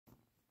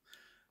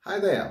Hi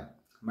there,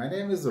 my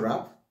name is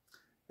Zurab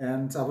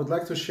and I would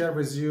like to share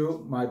with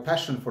you my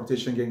passion for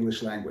teaching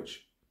English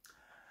language.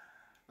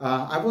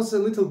 I was a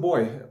little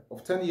boy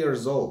of 10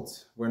 years old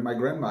when my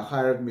grandma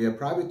hired me a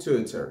private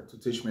tutor to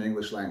teach me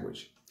English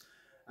language.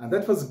 And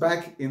that was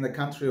back in the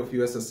country of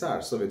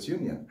USSR, Soviet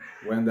Union,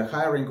 when the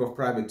hiring of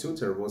private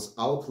tutor was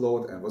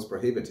outlawed and was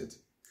prohibited.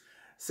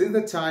 Since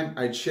that time,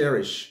 I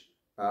cherish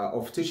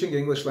of teaching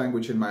English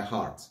language in my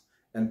heart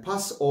and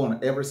pass on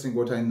everything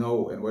what I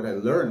know and what I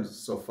learned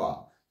so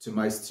far to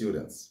my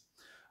students.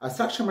 I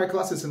structure my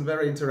classes in a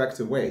very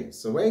interactive way,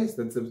 so ways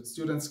that the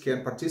students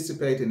can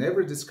participate in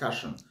every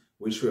discussion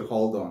which we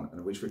hold on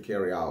and which we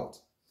carry out.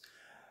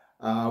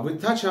 We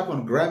touch up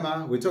on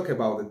grammar, we talk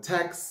about the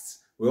texts,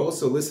 we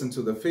also listen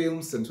to the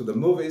films and to the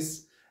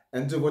movies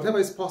and do whatever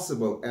is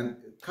possible and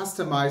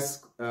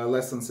customize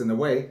lessons in a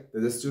way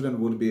that the student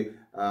would be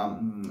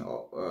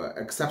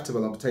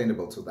acceptable and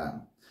obtainable to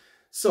them.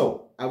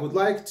 So, I would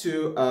like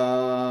to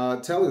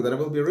tell you that I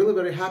will be really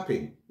very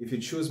happy if you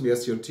choose me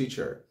as your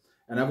teacher.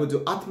 And I will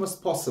do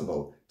utmost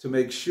possible to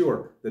make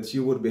sure that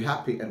you would be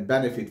happy and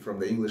benefit from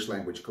the English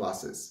language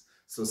classes.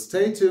 So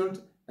stay tuned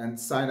and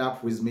sign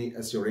up with me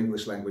as your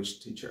English language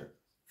teacher.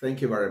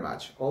 Thank you very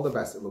much. All the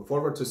best. I look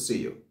forward to see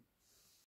you.